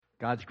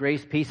God's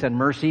grace, peace, and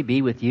mercy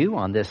be with you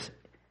on this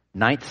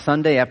ninth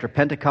Sunday after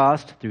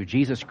Pentecost through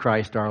Jesus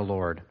Christ our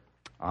Lord.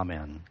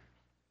 Amen.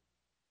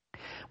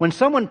 When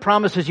someone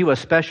promises you a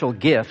special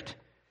gift,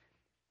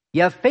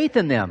 you have faith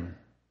in them,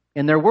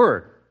 in their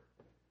word.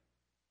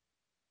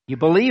 You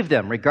believe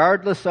them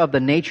regardless of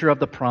the nature of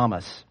the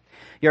promise.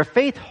 Your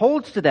faith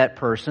holds to that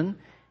person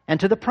and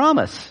to the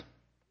promise.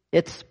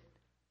 It's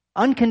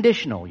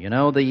unconditional,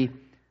 the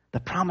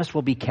promise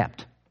will be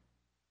kept.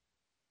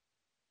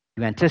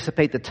 You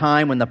anticipate the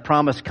time when the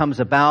promise comes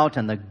about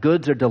and the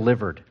goods are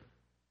delivered.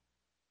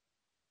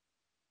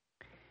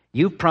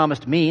 You've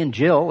promised me and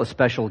Jill a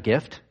special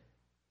gift.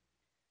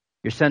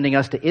 You're sending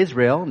us to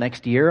Israel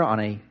next year on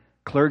a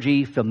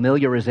clergy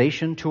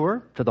familiarization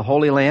tour to the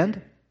Holy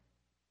Land.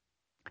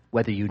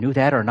 Whether you knew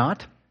that or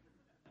not,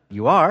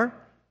 you are.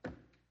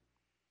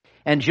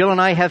 And Jill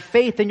and I have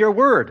faith in your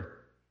word.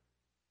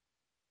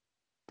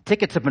 The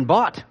tickets have been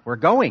bought. We're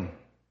going.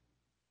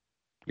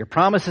 Your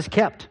promise is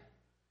kept.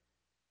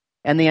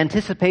 And the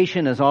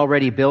anticipation is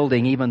already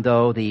building, even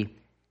though the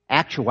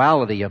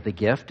actuality of the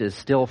gift is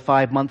still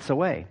 5 months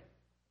away.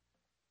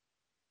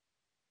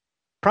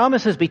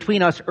 Promises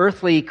between us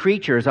earthly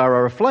creatures are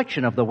a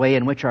reflection of the way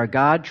in which our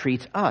God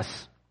treats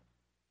us.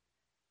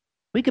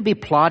 We could be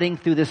plodding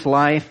through this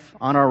life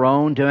on our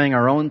own, doing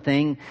our own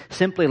thing,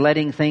 simply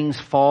letting things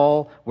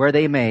fall where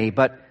they may.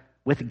 But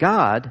with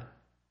God,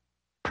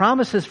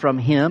 promises from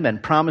Him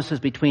and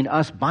promises between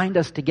us bind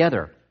us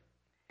together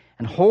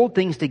and hold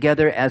things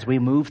together as we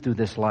move through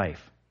this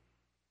life.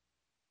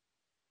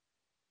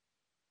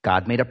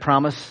 God made a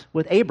promise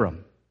with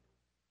Abram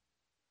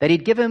that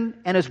He'd give him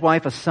and his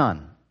wife a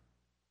son.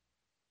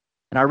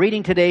 And our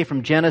reading today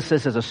from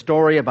Genesis is a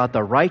story about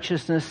the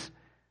righteousness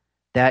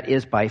that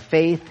is by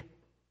faith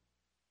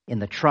in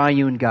the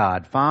triune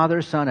God,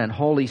 Father, Son, and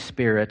Holy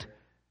Spirit.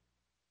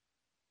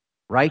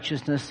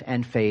 Righteousness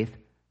and faith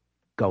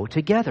go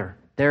together.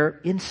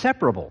 They're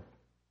inseparable.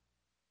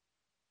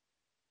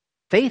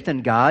 Faith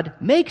in God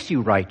makes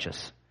you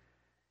righteous.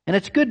 And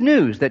it's good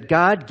news that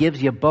God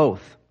gives you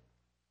both.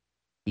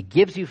 He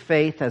gives you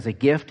faith as a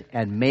gift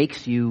and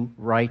makes you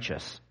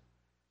righteous.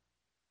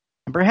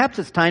 And perhaps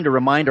it's time to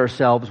remind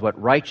ourselves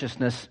what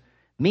righteousness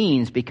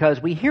means,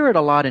 because we hear it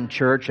a lot in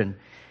church, and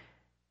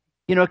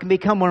it can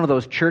become one of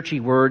those churchy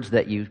words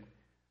that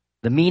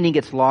the meaning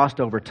gets lost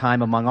over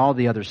time among all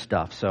the other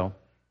stuff. So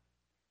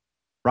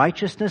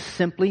righteousness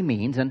simply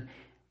means, and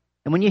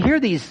when you hear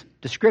these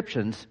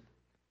descriptions,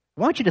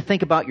 I want you to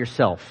think about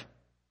yourself.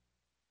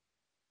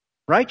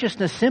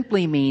 Righteousness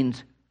simply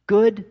means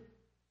good,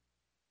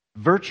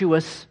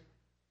 virtuous,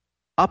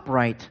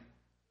 upright,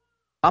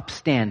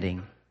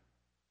 upstanding,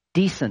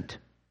 decent,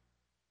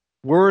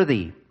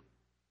 worthy,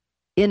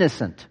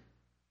 innocent,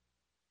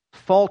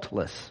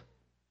 faultless,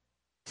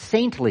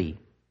 saintly,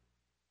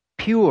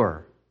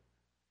 pure,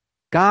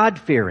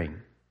 God-fearing,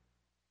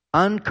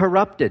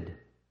 uncorrupted,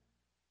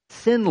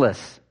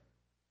 sinless,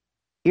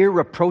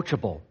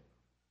 irreproachable,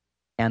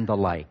 and the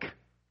like.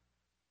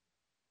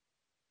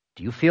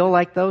 Do you feel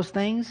like those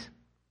things?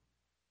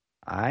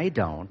 I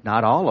don't.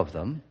 Not all of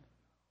them.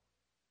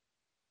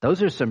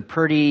 Those are some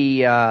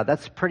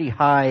that's pretty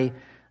high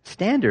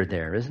standard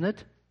there, isn't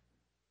it?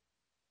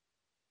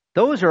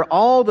 Those are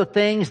all the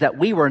things that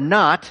we were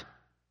not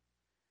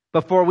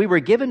before we were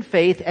given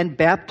faith and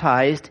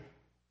baptized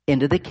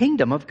into the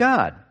kingdom of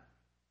God.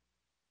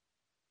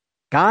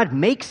 God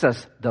makes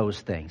us those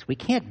things. We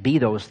can't be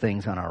those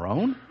things on our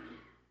own.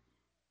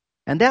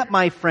 And that,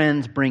 my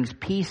friends, brings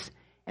peace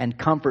and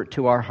comfort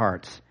to our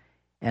hearts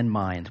and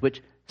minds, which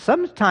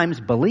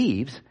sometimes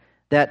believes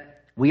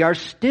that we are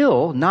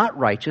still not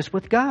righteous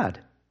with God.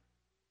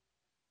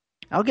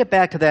 I'll get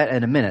back to that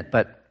in a minute,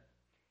 but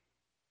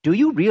do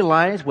you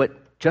realize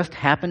what just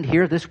happened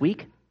here this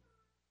week?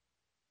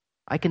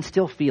 I can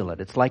still feel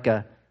it. It's like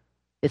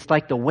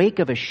the wake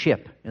of a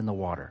ship in the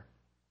water.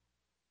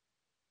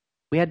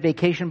 We had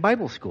Vacation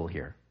Bible School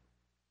here.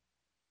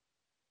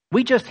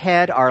 We just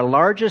had our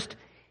largest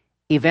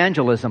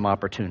evangelism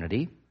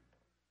opportunity.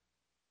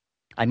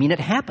 I mean, it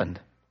happened.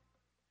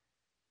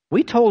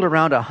 We told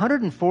around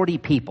 140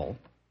 people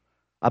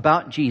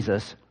about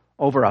Jesus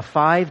over a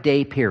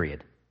 5-day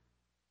period.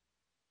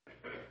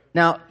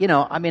 Now,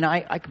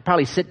 I could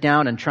probably sit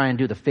down and try and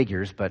do the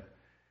figures, but,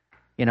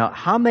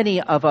 how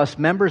many of us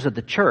members of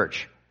the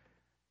church,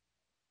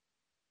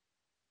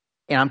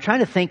 and I'm trying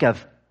to think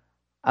of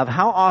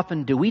how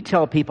often do we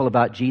tell people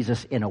about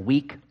Jesus in a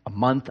week, a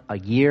month, a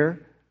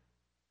year?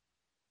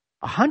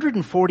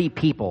 140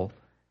 people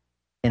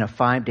in a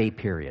 5-day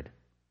period.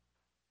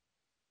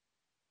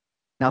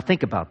 Now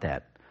think about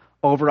that.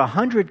 Over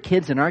 100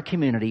 kids in our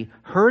community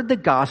heard the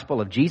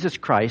gospel of Jesus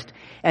Christ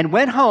and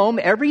went home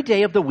every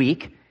day of the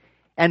week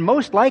and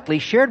most likely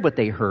shared what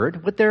they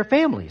heard with their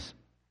families.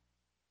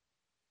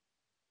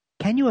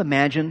 Can you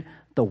imagine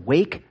the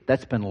wake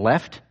that's been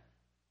left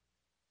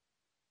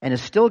and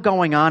is still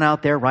going on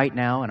out there right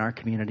now in our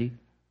community?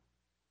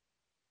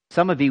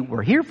 Some of you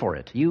were here for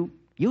it. You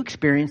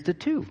experienced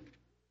it too.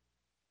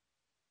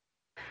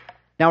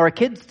 Now our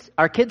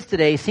kids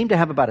today seem to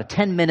have about a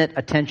 10-minute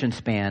attention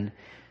span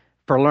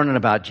for learning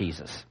about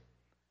Jesus.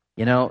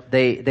 You know,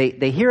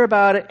 they hear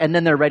about it, and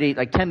then they're ready,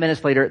 like 10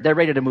 minutes later, they're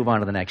ready to move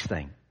on to the next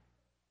thing.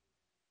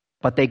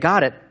 But they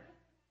got it,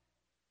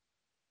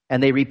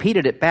 and they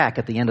repeated it back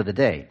at the end of the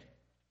day.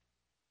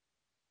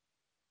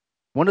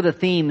 One of the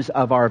themes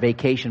of our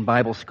vacation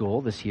Bible school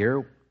this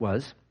year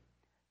was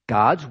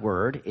God's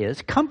Word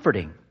is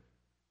comforting.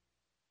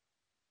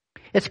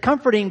 It's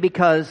comforting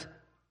because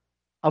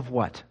of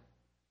what?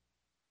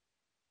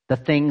 The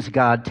things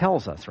God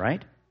tells us,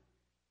 right?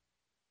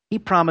 He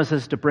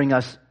promises to bring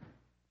us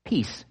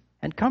peace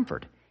and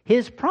comfort.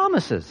 His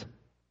promises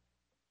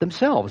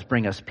themselves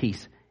bring us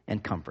peace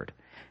and comfort.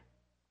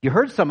 You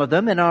heard some of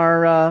them in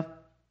our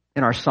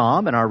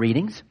psalm and our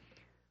readings.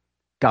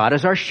 God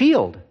is our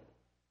shield.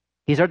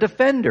 He's our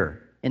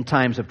defender in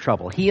times of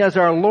trouble. He is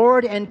our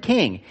Lord and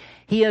King.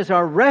 He is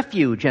our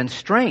refuge and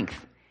strength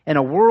in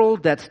a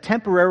world that's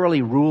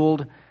temporarily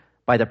ruled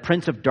by the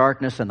prince of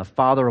darkness and the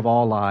father of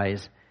all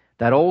lies,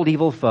 that old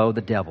evil foe,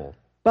 the devil.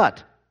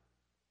 But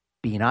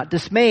be not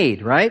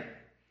dismayed, right?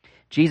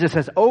 Jesus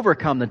has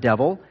overcome the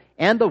devil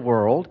and the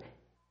world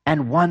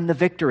and won the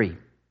victory.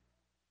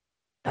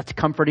 That's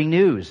comforting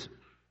news.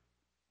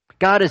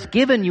 God has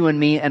given you and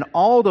me and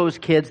all those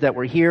kids that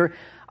were here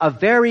a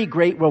very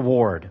great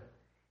reward.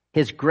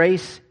 His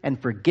grace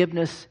and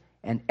forgiveness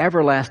and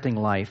everlasting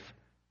life,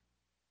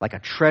 like a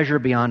treasure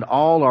beyond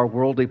all our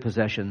worldly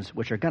possessions,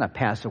 which are going to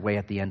pass away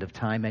at the end of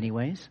time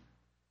anyways.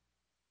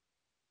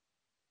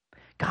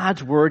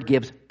 God's word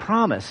gives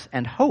promise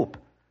and hope.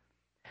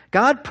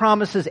 God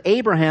promises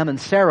Abraham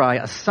and Sarai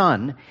a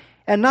son,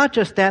 and not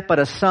just that, but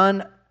a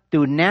son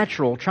through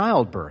natural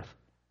childbirth.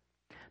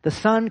 The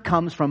son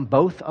comes from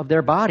both of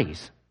their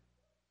bodies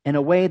in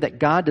a way that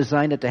God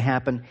designed it to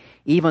happen,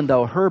 even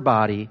though her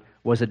body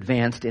was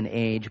advanced in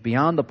age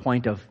beyond the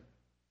point of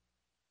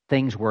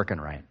things working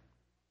right.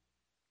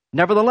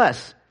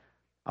 Nevertheless,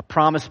 a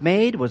promise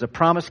made was a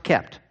promise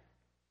kept.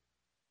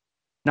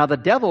 Now, the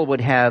devil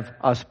would have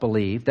us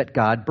believe that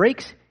God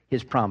breaks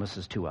his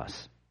promises to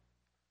us.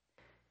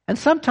 And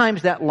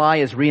sometimes that lie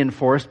is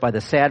reinforced by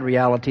the sad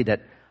reality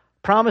that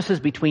promises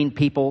between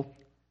people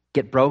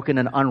get broken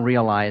and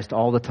unrealized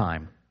all the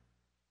time.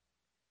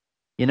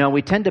 You know,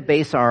 we tend to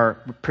base our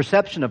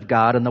perception of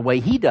God and the way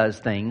He does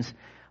things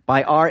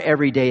by our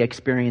everyday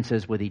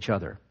experiences with each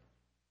other.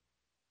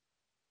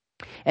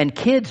 And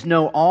kids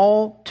know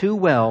all too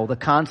well the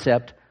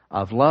concept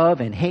of love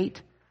and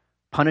hate,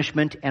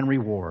 punishment and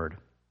reward.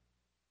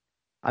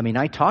 I mean,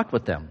 I talked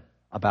with them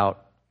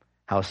about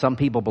how some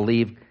people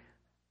believe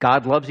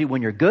God loves you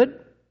when you're good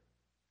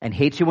and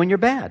hates you when you're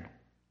bad.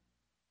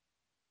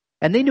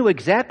 And they knew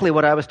exactly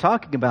what I was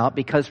talking about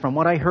because from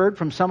what I heard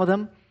from some of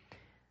them,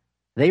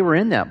 they were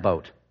in that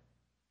boat.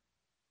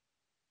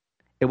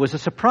 It was a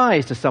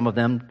surprise to some of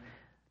them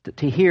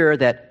to hear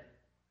that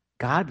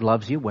God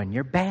loves you when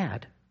you're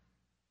bad.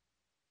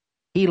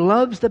 He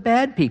loves the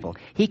bad people.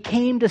 He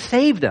came to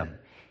save them.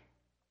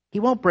 He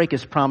won't break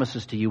His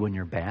promises to you when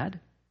you're bad.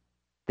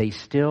 They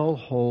still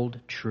hold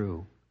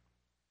true.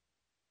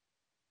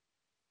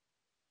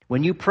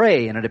 When you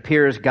pray and it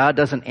appears God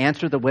doesn't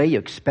answer the way you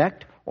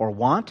expect or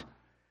want,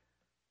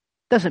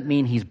 doesn't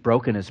mean He's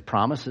broken His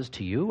promises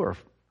to you or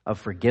of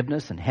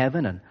forgiveness and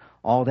heaven and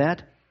all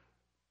that.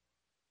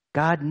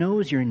 God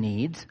knows your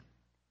needs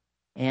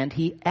and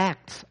He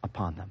acts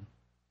upon them.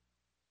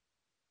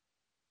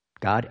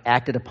 God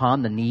acted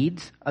upon the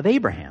needs of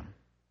Abraham,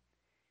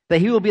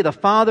 that he will be the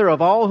father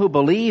of all who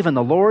believe in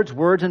the Lord's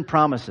words and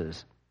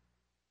promises.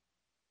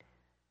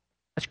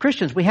 As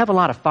Christians, we have a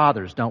lot of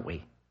fathers, don't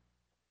we?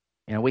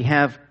 You know, we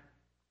have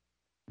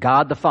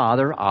God the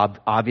Father,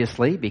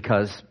 obviously,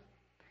 because,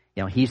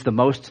 you know, He's the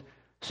most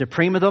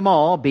supreme of them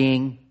all,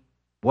 being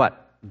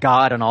what?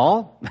 God and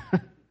all?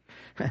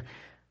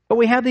 But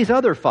we have these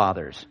other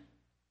fathers.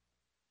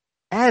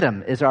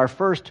 Adam is our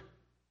first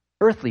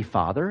earthly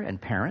father and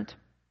parent.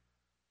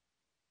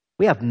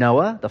 We have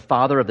Noah, the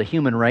father of the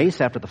human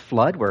race after the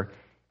flood, where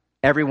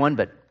everyone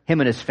but him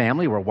and his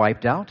family were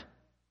wiped out.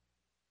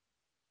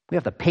 We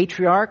have the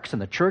patriarchs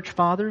and the church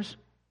fathers.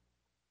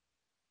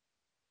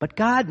 But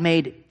God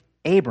made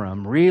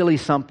Abram really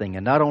something,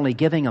 and not only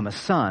giving him a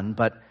son,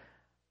 but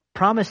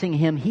promising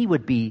him he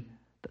would be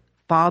the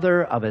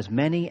father of as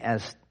many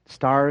as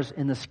stars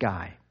in the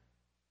sky.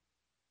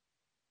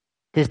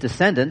 His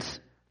descendants,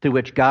 through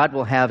which God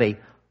will have a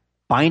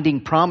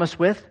binding promise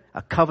with,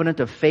 a covenant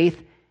of faith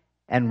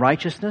and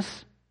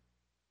righteousness.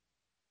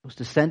 Those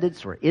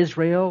descendants were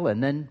Israel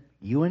and then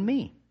you and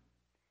me.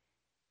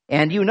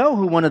 And you know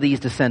who one of these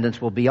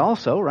descendants will be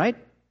also, right?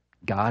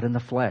 God in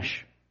the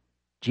flesh.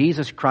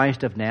 Jesus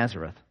Christ of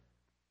Nazareth.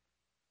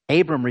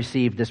 Abram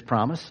received this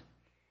promise.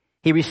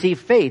 He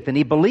received faith and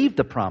he believed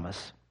the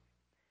promise.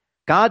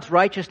 God's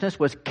righteousness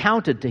was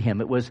counted to him.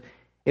 It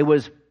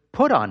was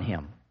put on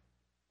him.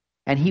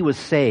 And he was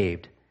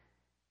saved.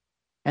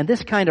 And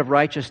this kind of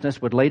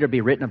righteousness would later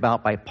be written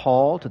about by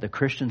Paul to the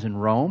Christians in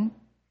Rome,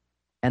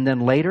 and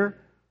then later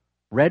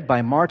read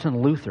by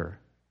Martin Luther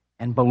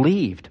and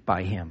believed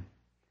by him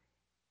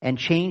and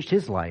changed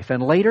his life,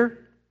 and later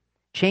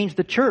changed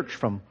the church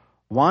from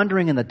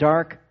wandering in the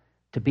dark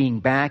to being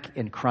back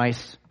in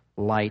Christ's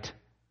light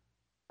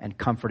and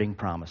comforting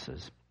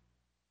promises.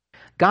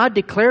 God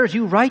declares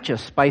you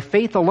righteous by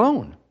faith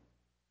alone.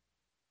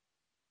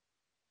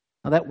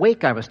 Now, that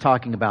wake I was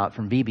talking about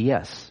from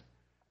VBS,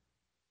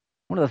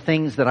 one of the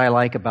things that I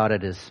like about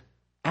it is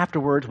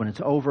afterwards, when it's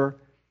over,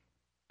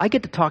 I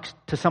get to talk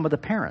to some of the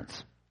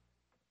parents,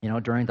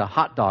 during the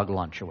hot dog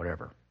lunch or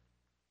whatever.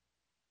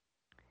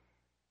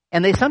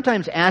 And they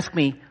sometimes ask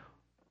me,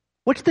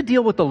 what's the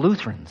deal with the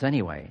Lutherans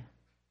anyway?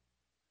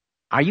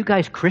 Are you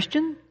guys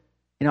Christian?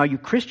 Are you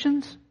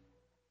Christians?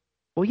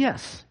 Well,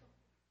 yes.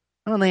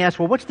 And then they ask,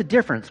 well, what's the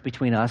difference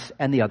between us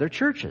and the other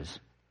churches?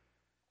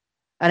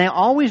 And I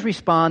always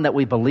respond that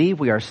we believe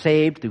we are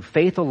saved through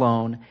faith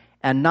alone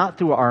and not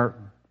through our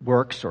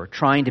works or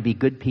trying to be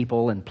good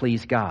people and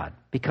please God.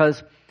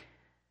 Because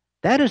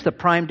that is the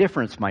prime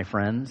difference, my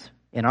friends,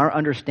 in our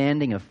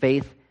understanding of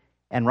faith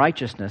and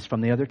righteousness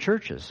from the other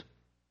churches.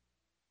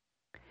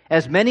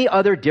 As many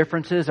other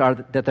differences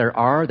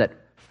that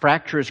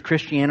fractures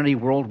Christianity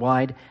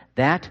worldwide,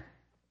 that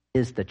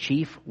is the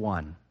chief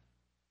one.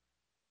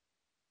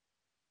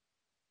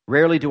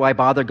 Rarely do I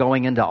bother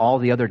going into all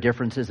the other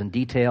differences and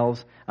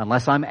details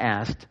unless I'm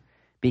asked,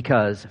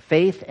 because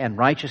faith and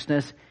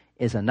righteousness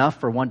is enough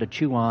for one to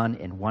chew on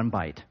in one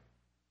bite.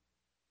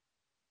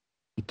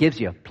 It gives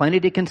you plenty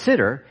to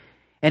consider,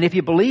 and if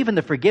you believe in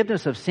the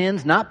forgiveness of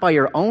sins not by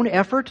your own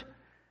effort,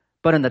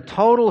 but in the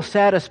total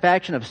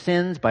satisfaction of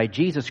sins by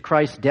Jesus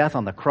Christ's death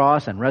on the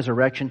cross and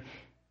resurrection,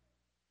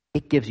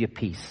 it gives you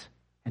peace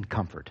and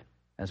comfort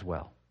as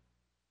well.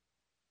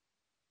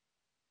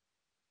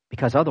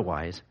 Because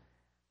otherwise,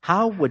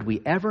 how would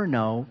we ever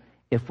know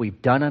if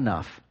we've done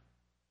enough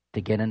to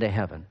get into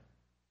heaven?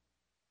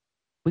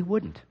 We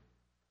wouldn't.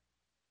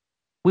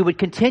 We would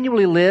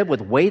continually live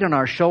with weight on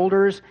our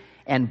shoulders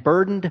and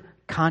burdened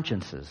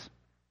consciences.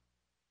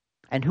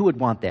 And who would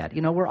want that?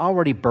 We're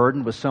already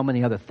burdened with so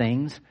many other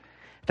things.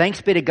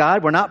 Thanks be to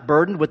God, we're not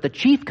burdened with the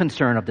chief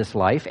concern of this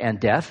life and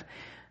death,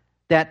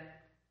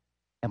 that,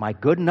 am I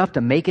good enough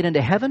to make it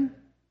into heaven?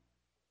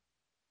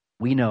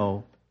 We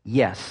know,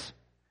 yes,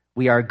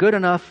 we are good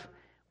enough.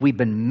 We've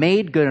been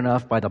made good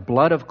enough by the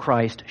blood of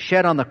Christ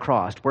shed on the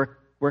cross.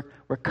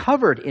 We're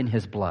covered in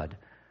His blood.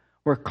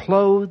 We're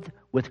clothed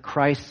with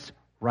Christ's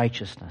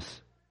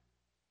righteousness.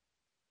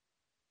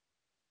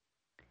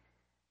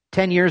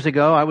 10 years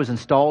ago, I was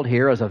installed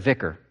here as a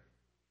vicar.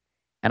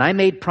 And I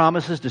made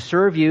promises to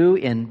serve you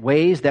in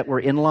ways that were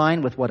in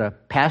line with what a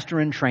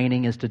pastor in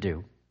training is to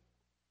do.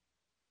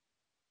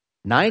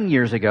 9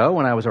 years ago,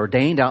 when I was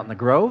ordained out in the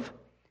Grove,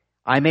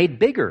 I made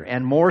bigger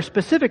and more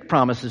specific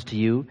promises to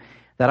you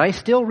that I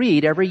still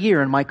read every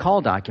year in my call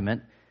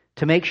document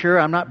to make sure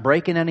I'm not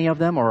breaking any of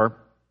them or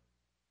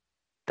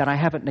that I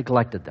haven't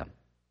neglected them.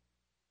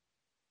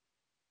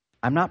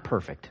 I'm not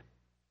perfect,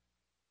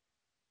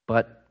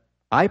 but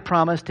I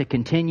promise to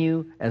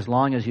continue as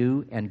long as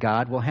you and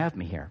God will have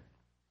me here.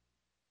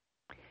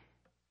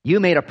 You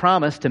made a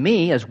promise to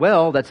me as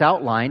well that's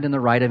outlined in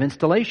the rite of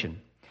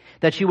installation,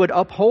 that you would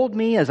uphold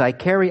me as I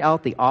carry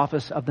out the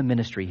office of the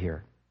ministry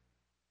here.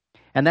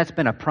 And that's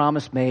been a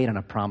promise made and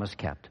a promise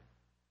kept.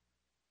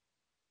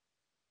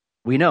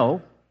 We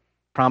know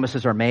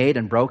promises are made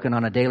and broken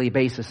on a daily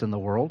basis in the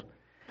world,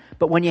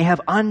 but when you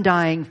have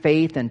undying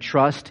faith and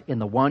trust in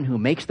the one who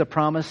makes the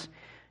promise,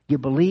 you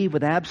believe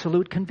with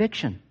absolute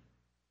conviction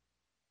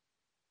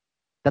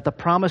that the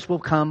promise will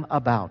come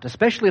about,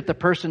 especially if the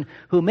person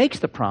who makes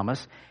the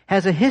promise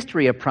has a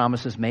history of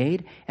promises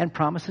made and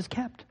promises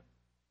kept.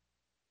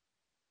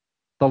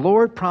 The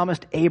Lord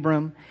promised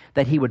Abram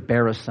that he would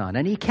bear a son,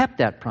 and he kept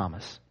that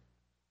promise.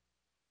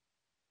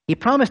 He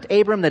promised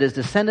Abram that his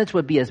descendants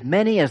would be as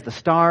many as the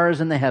stars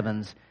in the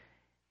heavens,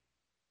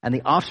 and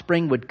the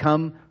offspring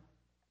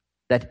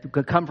that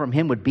could come from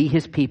him would be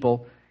his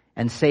people,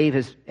 and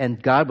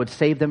God would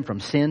save them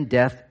from sin,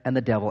 death, and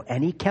the devil.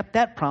 And he kept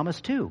that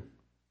promise too.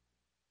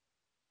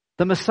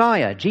 The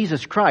Messiah,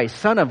 Jesus Christ,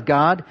 Son of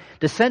God,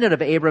 descendant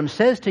of Abram,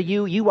 says to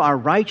you, you are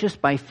righteous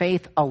by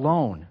faith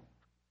alone.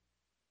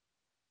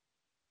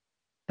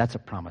 That's a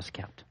promise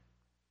kept.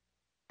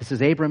 This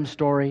is Abram's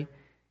story.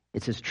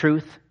 It's his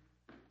truth.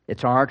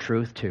 It's our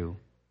truth too.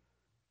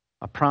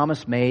 A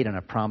promise made and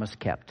a promise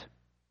kept.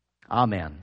 Amen.